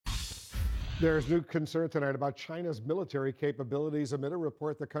There's new concern tonight about China's military capabilities amid a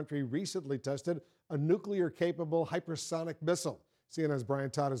report the country recently tested a nuclear-capable hypersonic missile. CNN's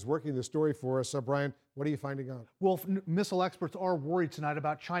Brian Todd is working the story for us. Brian, what are you finding out? Well, missile experts are worried tonight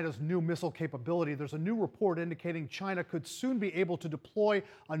about China's new missile capability. There's a new report indicating China could soon be able to deploy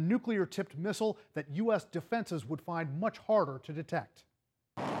a nuclear-tipped missile that U.S. defenses would find much harder to detect.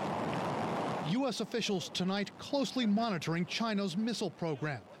 U.S. officials tonight closely monitoring China's missile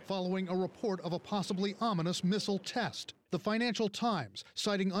program, following a report of a possibly ominous missile test. The Financial Times,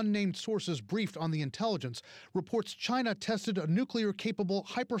 citing unnamed sources briefed on the intelligence, reports China tested a nuclear-capable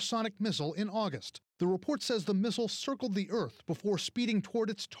hypersonic missile in August. The report says the missile circled the Earth before speeding toward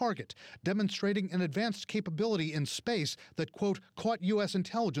its target, demonstrating an advanced capability in space that, quote, caught U.S.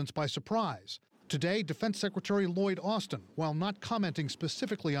 intelligence by surprise. Today, Defense Secretary Lloyd Austin, while not commenting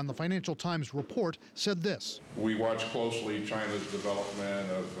specifically on the Financial Times report, said this. We watch closely China's development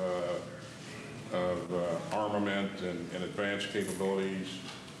of armament and advanced capabilities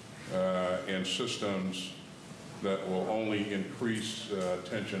and systems that will only increase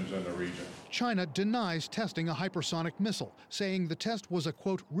tensions in the region. China denies testing a hypersonic missile, saying the test was a,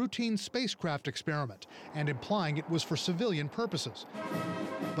 quote, routine spacecraft experiment, and implying it was for civilian purposes.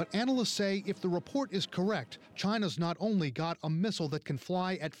 But analysts say if the report is correct, China's not only got a missile that can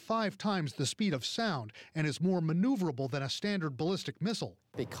fly at 5 times the speed of sound and is more maneuverable than a standard ballistic missile.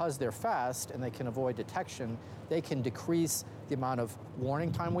 Because they're fast and they can avoid detection, they can decrease the amount of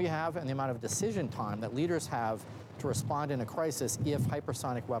warning time we have and the amount of decision time that leaders have to respond in a crisis if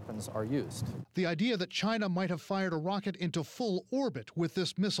hypersonic weapons are used. The idea that China might have fired a rocket into full orbit with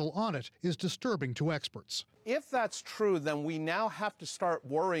this missile on it is disturbing to experts. If that's true, then we now have to start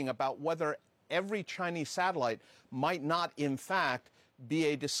worrying about whether every Chinese satellite might not, in fact, be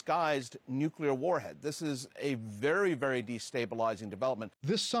a disguised nuclear warhead. This is a very, very destabilizing development.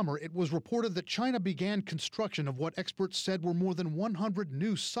 This summer, it was reported that China began construction of what experts said were more than 100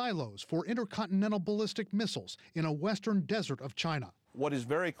 new silos for intercontinental ballistic missiles in a western desert of China. What is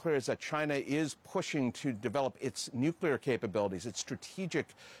very clear is that China is pushing to develop its nuclear capabilities, its strategic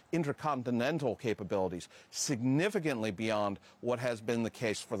intercontinental capabilities, significantly beyond what has been the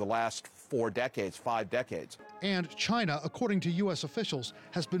case for the last 4 decades, 5 decades. And China, according to U.S. officials,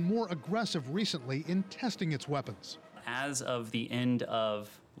 has been more aggressive recently in testing its weapons. As of the end of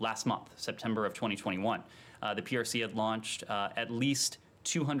last month, September of 2021, the PRC had launched at least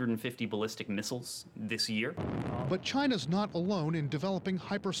 250 ballistic missiles this year. But China's not alone in developing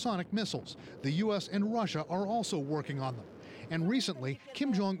hypersonic missiles. The U.S. and Russia are also working on them. And recently,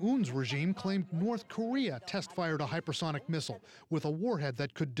 Kim Jong-un's regime claimed North Korea test-fired a hypersonic missile with a warhead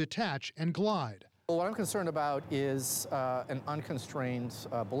that could detach and glide. Well, what I'm concerned about is an unconstrained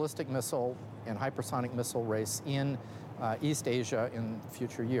ballistic missile and hypersonic missile race in East Asia in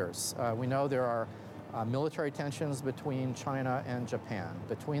future years. We know there are military tensions between China and Japan,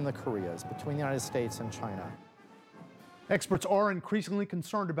 between the Koreas, between the United States and China. Experts are increasingly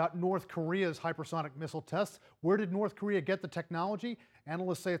concerned about North Korea's hypersonic missile tests. Where did North Korea get the technology?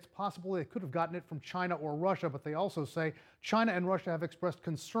 Analysts say it's possible they could have gotten it from China or Russia, but they also say China and Russia have expressed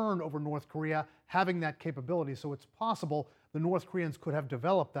concern over North Korea having that capability. So it's possible the North Koreans could have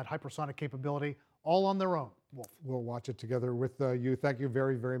developed that hypersonic capability all on their own. We'll watch it together with you. Thank you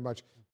very, very much.